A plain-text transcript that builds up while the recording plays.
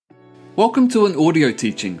Welcome to an audio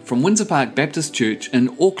teaching from Windsor Park Baptist Church in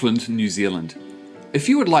Auckland, New Zealand. If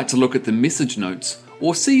you would like to look at the message notes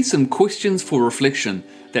or see some questions for reflection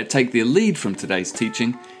that take their lead from today's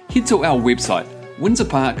teaching, head to our website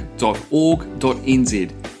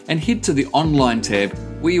windsorpark.org.nz and head to the online tab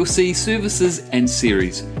where you'll see services and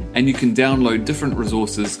series, and you can download different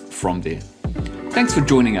resources from there. Thanks for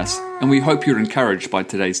joining us, and we hope you're encouraged by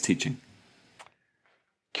today's teaching.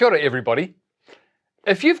 Kia ora everybody.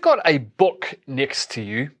 If you've got a book next to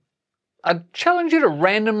you, I'd challenge you to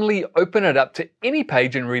randomly open it up to any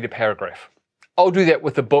page and read a paragraph. I'll do that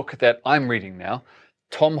with the book that I'm reading now,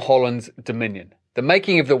 Tom Holland's Dominion, The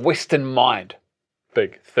Making of the Western Mind.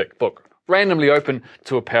 Big, thick book. Randomly open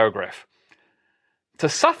to a paragraph. To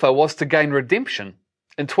suffer was to gain redemption.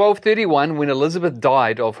 In 1231, when Elizabeth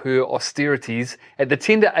died of her austerities at the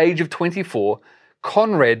tender age of 24,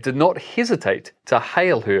 Conrad did not hesitate to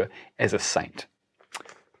hail her as a saint.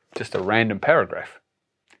 Just a random paragraph.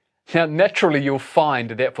 Now, naturally, you'll find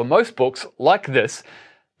that for most books like this,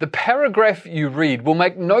 the paragraph you read will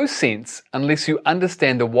make no sense unless you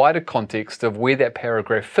understand the wider context of where that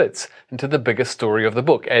paragraph fits into the bigger story of the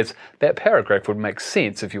book, as that paragraph would make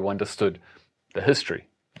sense if you understood the history.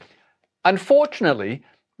 Unfortunately,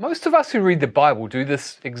 most of us who read the Bible do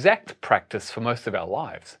this exact practice for most of our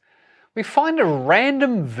lives. We find a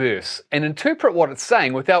random verse and interpret what it's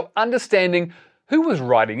saying without understanding who was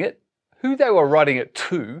writing it, who they were writing it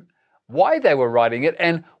to, why they were writing it,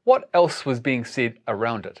 and what else was being said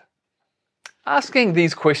around it. Asking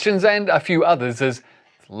these questions and a few others is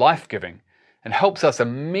life-giving and helps us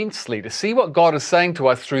immensely to see what God is saying to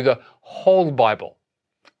us through the whole Bible.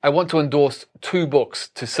 I want to endorse two books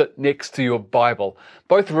to sit next to your Bible,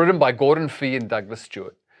 both written by Gordon Fee and Douglas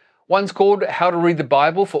Stewart. One's called How to Read the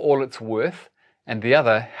Bible for All It's Worth, and the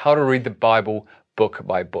other, How to Read the Bible Book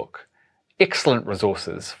by Book. Excellent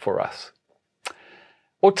resources for us.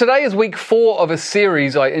 Well, today is week 4 of a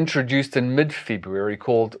series I introduced in mid-February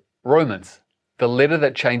called Romans, the letter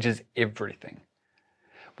that changes everything.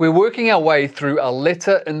 We're working our way through a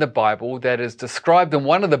letter in the Bible that is described in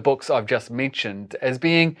one of the books I've just mentioned as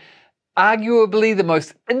being arguably the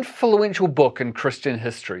most influential book in Christian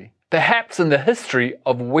history, perhaps in the history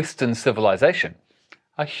of Western civilization.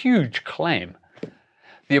 A huge claim.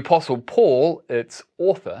 The Apostle Paul, its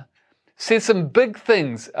author, says some big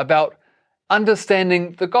things about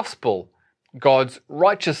understanding the gospel, God's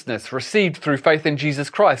righteousness received through faith in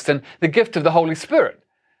Jesus Christ, and the gift of the Holy Spirit.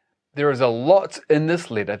 There is a lot in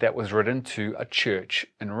this letter that was written to a church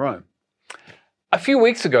in Rome. A few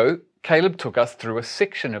weeks ago, Caleb took us through a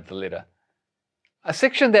section of the letter. A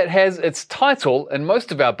section that has its title in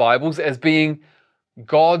most of our Bibles as being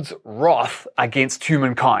God's wrath against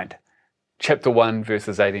humankind. Chapter 1,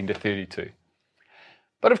 verses 18 to 32.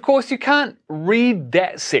 But of course, you can't read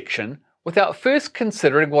that section without first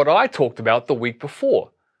considering what I talked about the week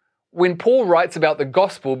before, when Paul writes about the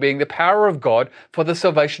gospel being the power of God for the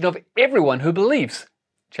salvation of everyone who believes.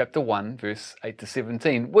 Chapter 1, verse 8 to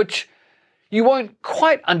 17, which you won't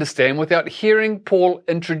quite understand without hearing Paul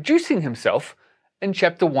introducing himself in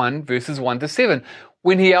chapter 1, verses 1 to 7,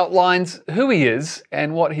 when he outlines who he is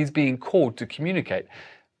and what he's being called to communicate.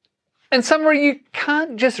 In summary, you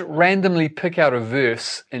can't just randomly pick out a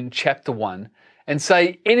verse in chapter 1 and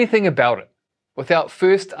say anything about it without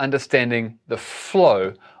first understanding the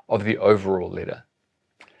flow of the overall letter.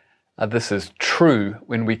 This is true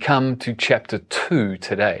when we come to chapter 2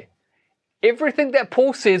 today. Everything that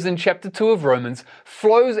Paul says in chapter 2 of Romans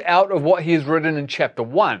flows out of what he has written in chapter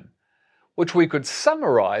 1, which we could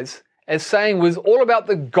summarize as saying was all about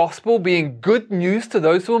the gospel being good news to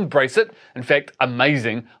those who embrace it, in fact,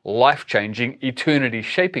 amazing, life-changing,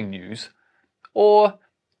 eternity-shaping news, or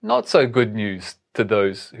not so good news to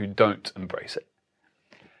those who don't embrace it.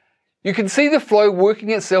 You can see the flow working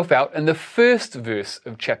itself out in the first verse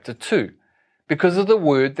of chapter 2 because of the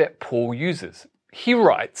word that Paul uses. He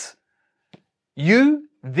writes, "You,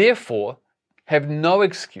 therefore, have no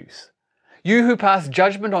excuse. You who pass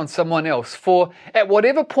judgment on someone else, for at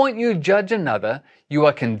whatever point you judge another, you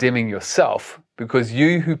are condemning yourself, because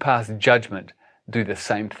you who pass judgment do the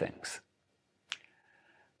same things."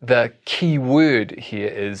 The key word here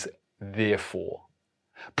is therefore.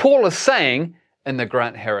 Paul is saying, in the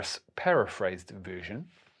Grant Harris paraphrased version,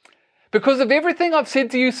 because of everything I've said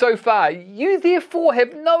to you so far, you therefore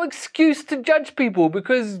have no excuse to judge people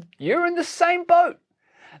because you're in the same boat.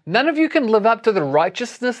 None of you can live up to the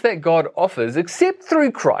righteousness that God offers except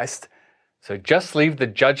through Christ, so just leave the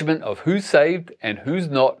judgment of who's saved and who's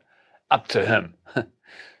not up to him.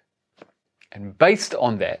 And based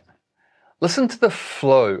on that, listen to the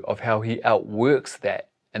flow of how he outworks that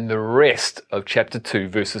and the rest of chapter 2,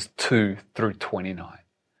 verses 2 through 29.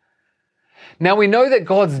 Now we know that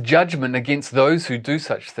God's judgment against those who do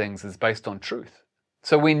such things is based on truth.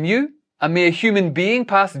 So when you, a mere human being,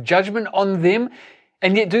 pass judgment on them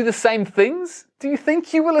and yet do the same things, do you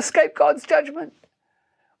think you will escape God's judgment?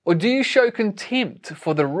 Or do you show contempt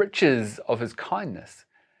for the riches of his kindness,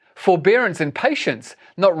 forbearance and patience,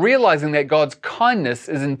 not realizing that God's kindness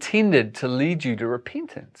is intended to lead you to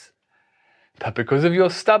repentance? But because of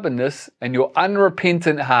your stubbornness and your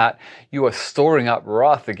unrepentant heart, you are storing up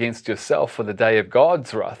wrath against yourself for the day of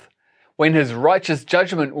God's wrath. When his righteous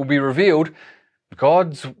judgment will be revealed,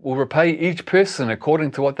 God will repay each person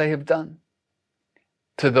according to what they have done.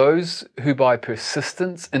 To those who by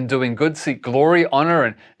persistence in doing good seek glory, honor,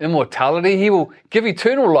 and immortality, he will give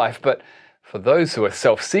eternal life. But for those who are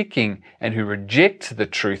self-seeking and who reject the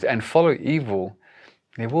truth and follow evil,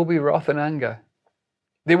 there will be wrath and anger.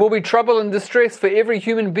 There will be trouble and distress for every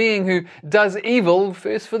human being who does evil,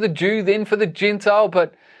 first for the Jew, then for the Gentile,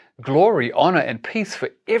 but glory, honor, and peace for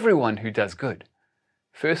everyone who does good.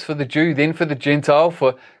 First for the Jew, then for the Gentile,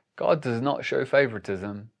 for God does not show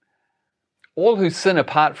favoritism. All who sin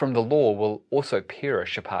apart from the law will also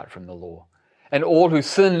perish apart from the law, and all who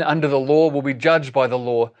sin under the law will be judged by the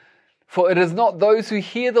law. For it is not those who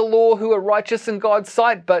hear the law who are righteous in God's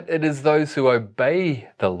sight, but it is those who obey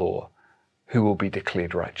the law who will be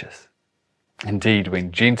declared righteous. Indeed,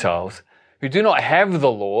 when Gentiles, who do not have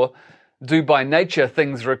the law, do by nature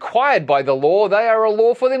things required by the law, they are a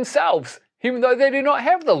law for themselves, even though they do not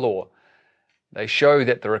have the law. They show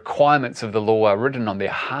that the requirements of the law are written on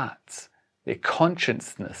their hearts, their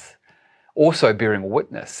consciousness also bearing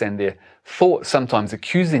witness, and their thoughts sometimes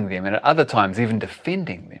accusing them, and at other times even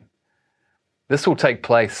defending them. This will take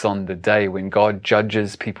place on the day when God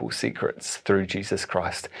judges people's secrets through Jesus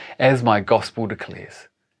Christ, as my gospel declares.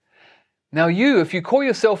 Now you, if you call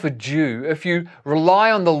yourself a Jew, if you rely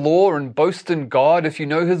on the law and boast in God, if you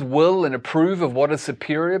know his will and approve of what is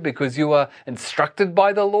superior because you are instructed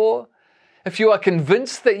by the law, if you are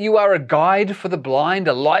convinced that you are a guide for the blind,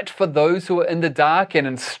 a light for those who are in the dark, an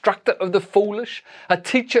instructor of the foolish, a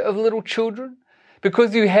teacher of little children,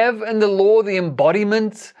 because you have in the law the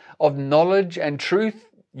embodiment of knowledge and truth,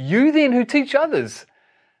 you then who teach others,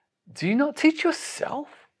 do you not teach yourself?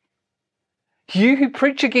 You who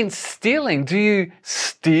preach against stealing, do you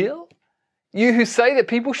steal? You who say that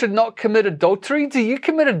people should not commit adultery, do you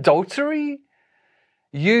commit adultery?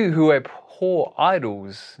 You who abhor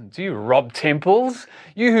idols, do you rob temples?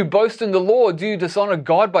 You who boast in the law, do you dishonor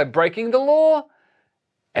God by breaking the law?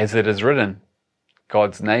 As it is written,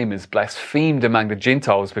 God's name is blasphemed among the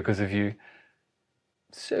Gentiles because of you.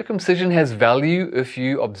 Circumcision has value if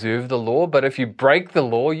you observe the law, but if you break the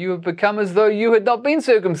law, you have become as though you had not been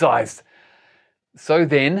circumcised. So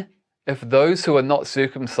then, if those who are not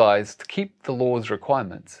circumcised keep the law's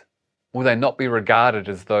requirements, will they not be regarded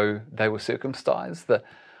as though they were circumcised? The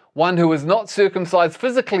one who is not circumcised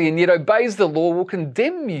physically and yet obeys the law will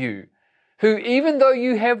condemn you, who, even though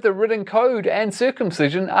you have the written code and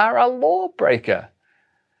circumcision, are a lawbreaker.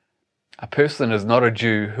 A person is not a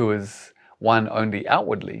Jew who is one only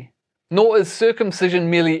outwardly, nor is circumcision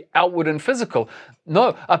merely outward and physical.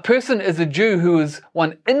 No, a person is a Jew who is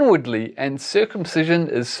one inwardly, and circumcision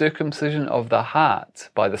is circumcision of the heart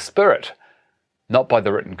by the Spirit, not by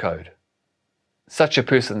the written code. Such a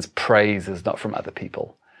person's praise is not from other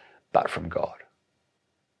people, but from God.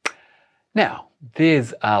 Now,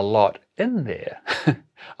 there's a lot in there,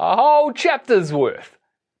 a whole chapter's worth.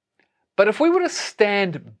 But if we were to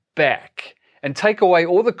stand back and take away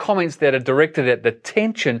all the comments that are directed at the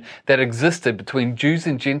tension that existed between Jews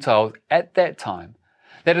and Gentiles at that time,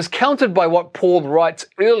 that is countered by what Paul writes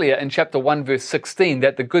earlier in chapter 1, verse 16,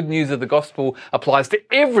 that the good news of the gospel applies to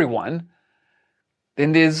everyone,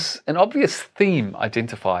 then there's an obvious theme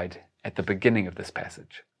identified at the beginning of this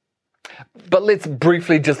passage. But let's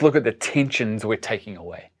briefly just look at the tensions we're taking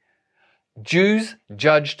away. Jews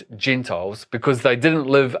judged Gentiles because they didn't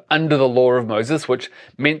live under the law of Moses, which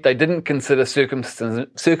meant they didn't consider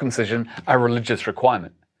circumcision a religious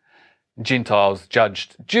requirement. Gentiles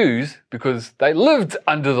judged Jews because they lived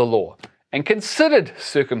under the law and considered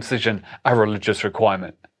circumcision a religious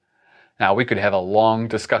requirement. Now, we could have a long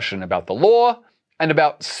discussion about the law and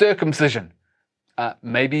about circumcision.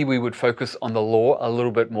 Maybe we would focus on the law a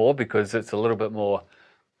little bit more because it's a little bit more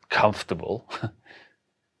comfortable.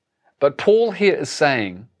 But Paul here is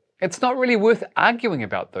saying it's not really worth arguing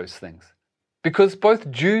about those things because both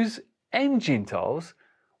Jews and Gentiles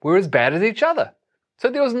were as bad as each other. So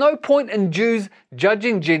there was no point in Jews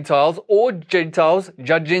judging Gentiles or Gentiles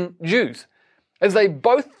judging Jews. As they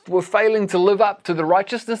both were failing to live up to the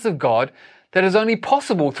righteousness of God, that is only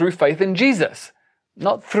possible through faith in Jesus,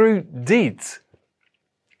 not through deeds.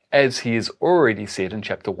 As he has already said in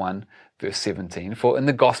chapter 1, verse 17, for in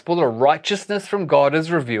the gospel a righteousness from God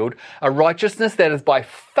is revealed, a righteousness that is by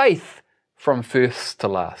faith from first to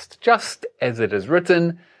last. Just as it is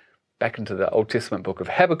written, back into the Old Testament book of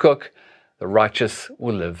Habakkuk, the righteous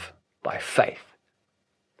will live by faith.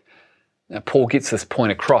 Now, Paul gets this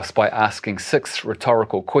point across by asking 6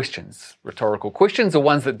 rhetorical questions. Rhetorical questions are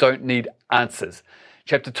ones that don't need answers.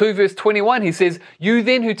 Chapter 2, verse 21, he says, "You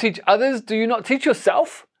then who teach others, do you not teach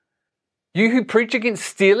yourself? You who preach against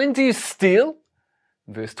stealing, do you steal?"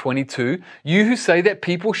 Verse 22, "You who say that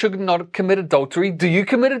people should not commit adultery, do you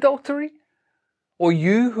commit adultery? Or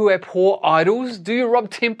you who abhor idols, do you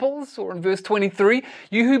rob temples?" Or in verse 23,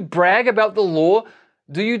 "You who brag about the law,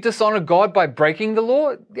 do you dishonor God by breaking the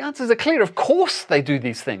law?" The answers are clear. Of course they do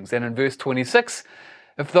these things. And in verse 26,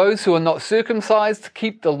 "If those who are not circumcised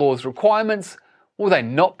keep the law's requirements, will they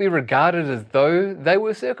not be regarded as though they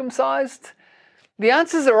were circumcised?" The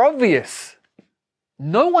answers are obvious.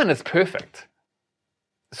 No one is perfect.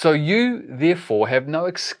 So you, therefore, have no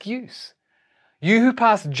excuse. You who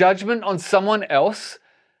pass judgment on someone else,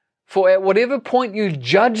 for at whatever point you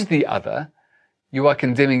judge the other, you are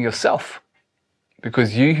condemning yourself,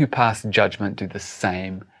 because you who pass judgment do the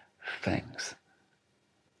same things.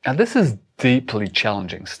 Now, this is deeply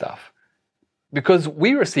challenging stuff, because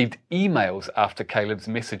we received emails after Caleb's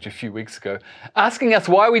message a few weeks ago asking us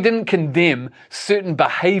why we didn't condemn certain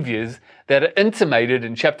behaviors that are intimated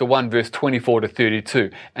in chapter 1, verse 24 to 32,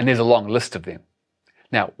 and there's a long list of them.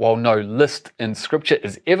 Now, while no list in Scripture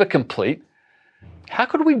is ever complete, how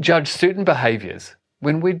could we judge certain behaviors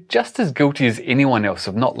when we're just as guilty as anyone else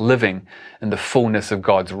of not living in the fullness of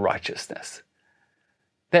God's righteousness?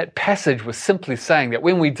 That passage was simply saying that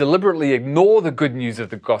when we deliberately ignore the good news of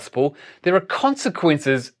the gospel, there are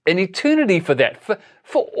consequences in eternity for that,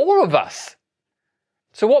 for all of us.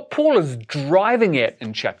 So what Paul is driving at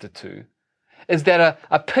in chapter 2 is that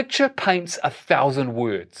a picture paints 1,000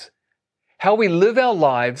 words. How we live our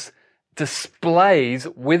lives displays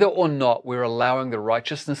whether or not we're allowing the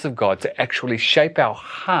righteousness of God to actually shape our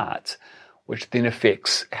heart, which then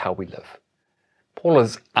affects how we live. Paul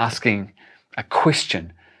is asking a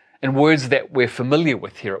question in words that we're familiar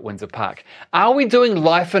with here at Windsor Park. Are we doing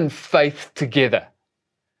life in faith together?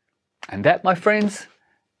 And that, my friends,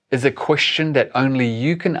 is a question that only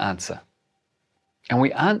you can answer. And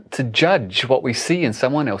we aren't to judge what we see in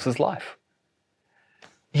someone else's life.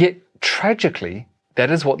 Yet, tragically, that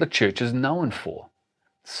is what the church is known for.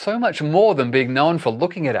 So much more than being known for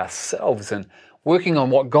looking at ourselves and working on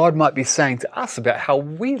what God might be saying to us about how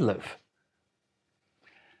we live.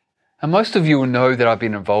 And most of you will know that I've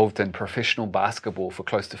been involved in professional basketball for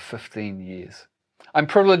close to 15 years. I'm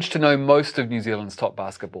privileged to know most of New Zealand's top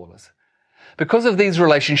basketballers. Because of these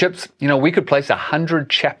relationships, we could place 100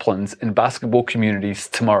 chaplains in basketball communities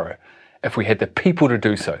tomorrow if we had the people to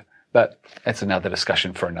do so. But that's another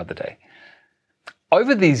discussion for another day.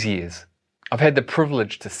 Over these years, I've had the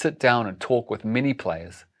privilege to sit down and talk with many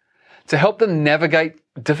players, to help them navigate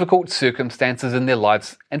difficult circumstances in their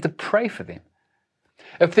lives and to pray for them.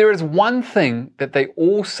 If there is one thing that they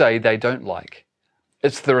all say they don't like,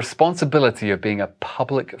 it's the responsibility of being a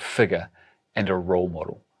public figure and a role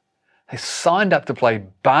model. They signed up to play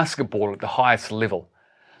basketball at the highest level,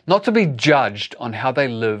 not to be judged on how they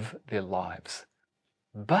live their lives.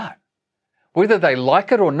 But whether they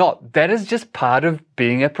like it or not, that is just part of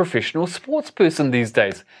being a professional sports person these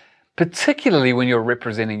days, particularly when you're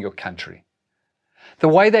representing your country. The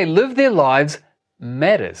way they live their lives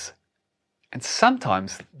matters, and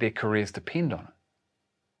sometimes their careers depend on it.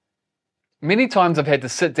 Many times I've had to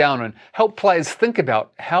sit down and help players think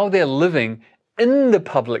about how they're living in the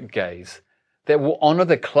public gaze that will honour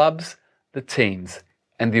the clubs, the teams,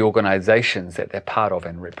 and the organisations that they're part of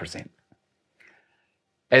and represent.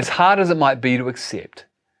 As hard as it might be to accept,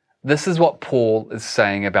 this is what Paul is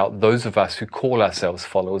saying about those of us who call ourselves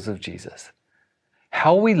followers of Jesus.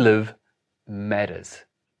 How we live matters,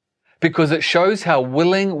 because it shows how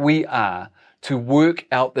willing we are to work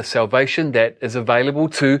out the salvation that is available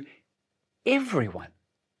to everyone.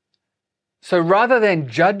 So rather than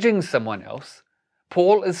judging someone else,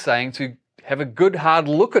 Paul is saying to have a good hard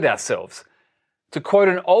look at ourselves. To quote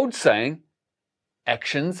an old saying,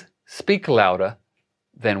 actions speak louder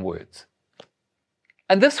than words.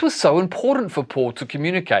 And this was so important for Paul to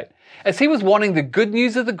communicate, as he was wanting the good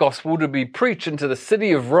news of the gospel to be preached into the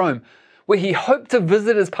city of Rome, where he hoped to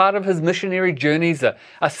visit as part of his missionary journeys,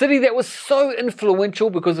 a city that was so influential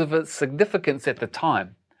because of its significance at the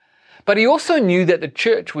time. But he also knew that the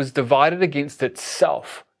church was divided against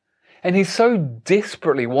itself, And he so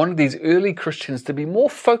desperately wanted these early Christians to be more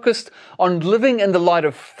focused on living in the light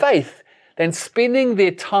of faith than spending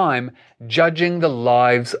their time judging the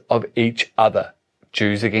lives of each other,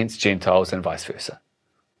 Jews against Gentiles and vice versa.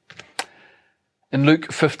 In Luke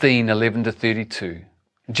 15:11-32,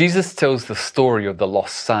 Jesus tells the story of the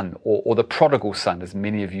lost son, or the prodigal son, as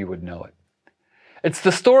many of you would know it. It's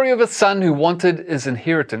the story of a son who wanted his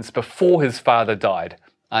inheritance before his father died,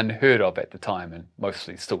 unheard of at the time and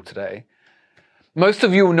mostly still today. Most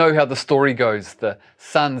of you will know how the story goes. The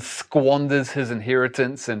son squanders his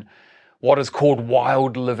inheritance in what is called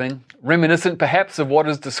wild living, reminiscent perhaps of what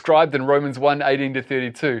is described in Romans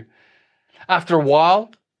 1:18-32. After a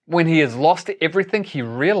while, when he has lost everything, he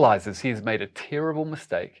realizes he has made a terrible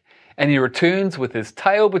mistake, and he returns with his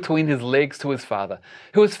tail between his legs to his father,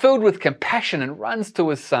 who is filled with compassion and runs to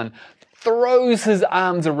his son, throws his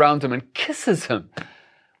arms around him and kisses him.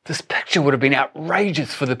 This picture would have been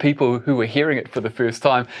outrageous for the people who were hearing it for the first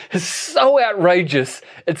time. It's so outrageous.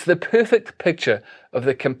 It's the perfect picture of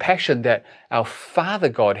the compassion that our Father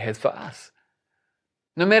God has for us.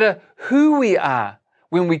 No matter who we are,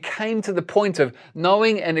 when we came to the point of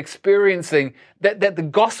knowing and experiencing that the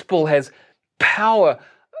gospel has power,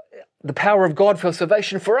 the power of God for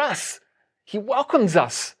salvation for us, He welcomes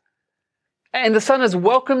us. And the son is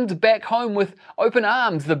welcomed back home with open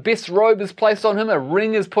arms. The best robe is placed on him, a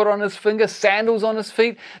ring is put on his finger, sandals on his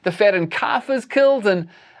feet, the fattened calf is killed, and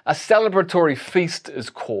a celebratory feast is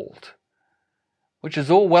called, which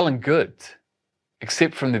is all well and good,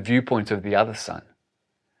 except from the viewpoint of the other son,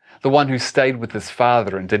 the one who stayed with his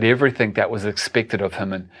father and did everything that was expected of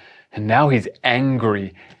him, and now he's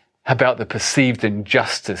angry about the perceived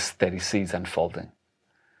injustice that he sees unfolding.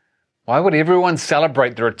 Why would everyone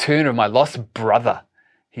celebrate the return of my lost brother?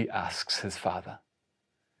 He asks his father.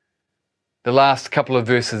 The last couple of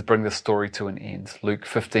verses bring the story to an end. Luke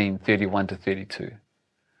 15:31-32.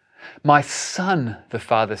 My son, the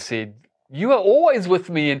father said, you are always with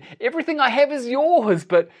me and everything I have is yours,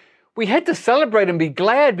 but we had to celebrate and be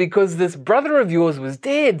glad because this brother of yours was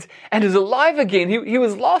dead and is alive again. He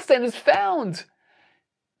was lost and is found.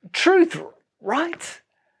 Truth, right?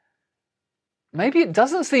 Maybe it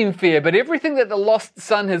doesn't seem fair, but everything that the lost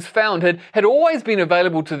son has found had always been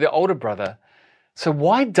available to the older brother. So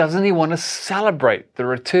why doesn't he want to celebrate the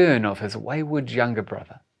return of his wayward younger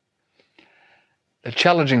brother? The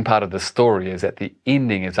challenging part of the story is that the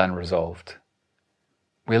ending is unresolved.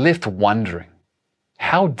 We're left wondering,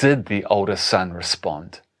 how did the older son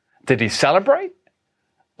respond? Did he celebrate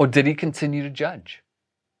or did he continue to judge?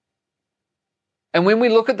 And when we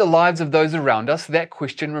look at the lives of those around us, that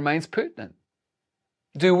question remains pertinent.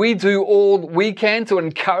 Do we do all we can to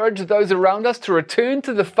encourage those around us to return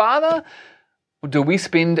to the Father? Or do we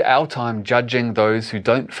spend our time judging those who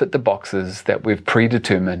don't fit the boxes that we've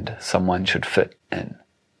predetermined someone should fit in?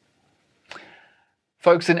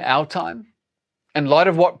 Folks, in our time, in light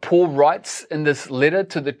of what Paul writes in this letter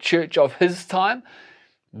to the church of his time,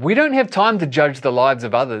 we don't have time to judge the lives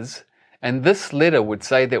of others, and this letter would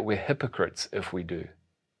say that we're hypocrites if we do.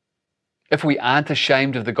 If we aren't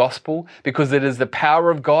ashamed of the gospel because it is the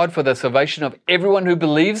power of God for the salvation of everyone who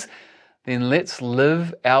believes, then let's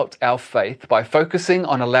live out our faith by focusing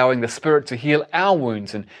on allowing the Spirit to heal our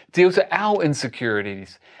wounds and deal to our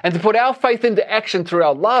insecurities, and to put our faith into action through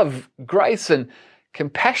our love, grace, and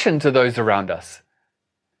compassion to those around us.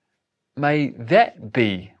 May that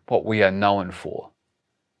be what we are known for,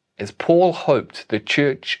 as Paul hoped the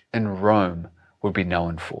church in Rome would be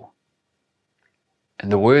known for. In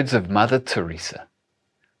the words of Mother Teresa,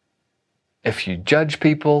 if you judge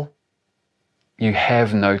people, you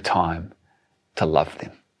have no time to love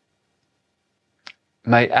them.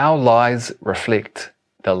 May our lives reflect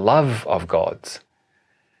the love of God's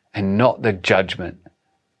and not the judgment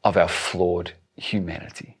of our flawed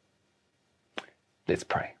humanity. Let's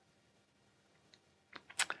pray.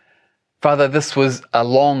 Father, this was a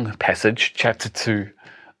long passage, chapter 2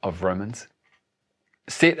 of Romans,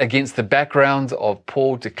 set against the background of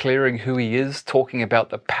Paul declaring who he is, talking about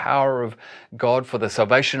the power of God for the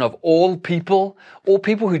salvation of all people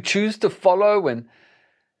who choose to follow. And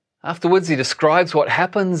afterwards he describes what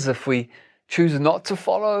happens if we choose not to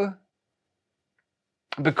follow.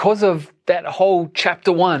 Because of that whole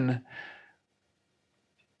chapter 1,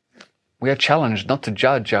 we are challenged not to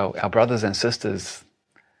judge our brothers and sisters,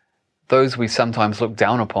 those we sometimes look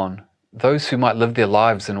down upon, those who might live their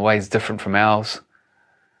lives in ways different from ours,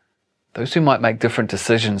 those who might make different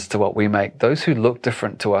decisions to what we make, those who look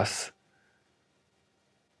different to us.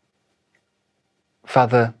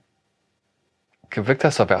 Father, convict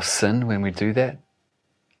us of our sin when we do that,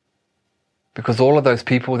 because all of those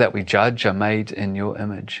people that we judge are made in your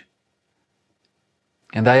image.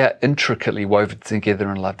 And they are intricately woven together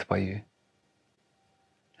and loved by you.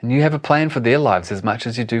 And you have a plan for their lives as much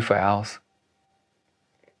as you do for ours.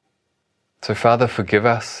 So Father, forgive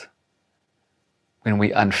us when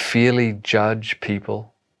we unfairly judge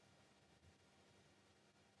people.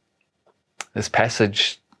 This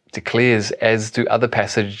passage declares, as do other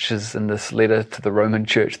passages in this letter to the Roman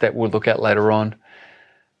church that we'll look at later on,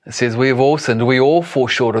 it says, we have all sinned, we all fall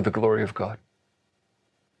short of the glory of God.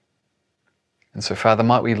 And so, Father,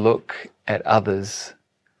 might we look at others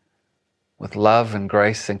with love and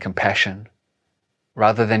grace and compassion,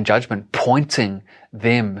 rather than judgment, pointing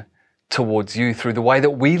them towards you through the way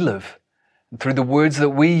that we live, and through the words that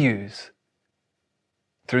we use,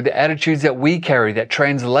 through the attitudes that we carry that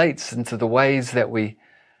translates into the ways that we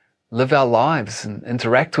live our lives and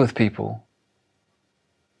interact with people.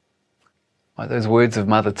 Like those words of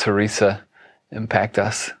Mother Teresa impact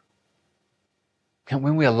us. And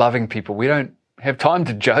when we are loving people, we don't have time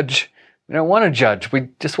to judge. We don't want to judge. We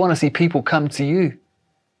just want to see people come to you.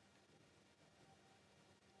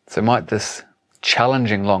 So might this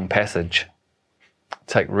challenging long passage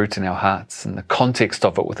take root in our hearts, and the context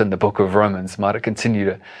of it within the book of Romans, might it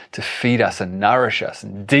continue to feed us and nourish us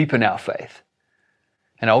and deepen our faith,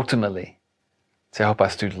 and ultimately to help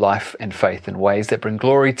us do life and faith in ways that bring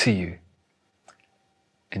glory to you.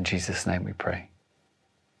 In Jesus' name we pray.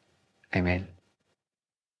 Amen.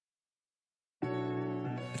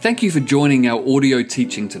 Thank you for joining our audio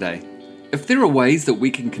teaching today. If there are ways that we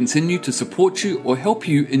can continue to support you or help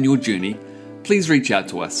you in your journey, please reach out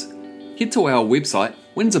to us. Head to our website,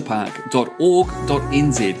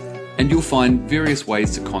 windsorpark.org.nz, and you'll find various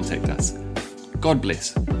ways to contact us. God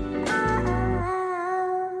bless.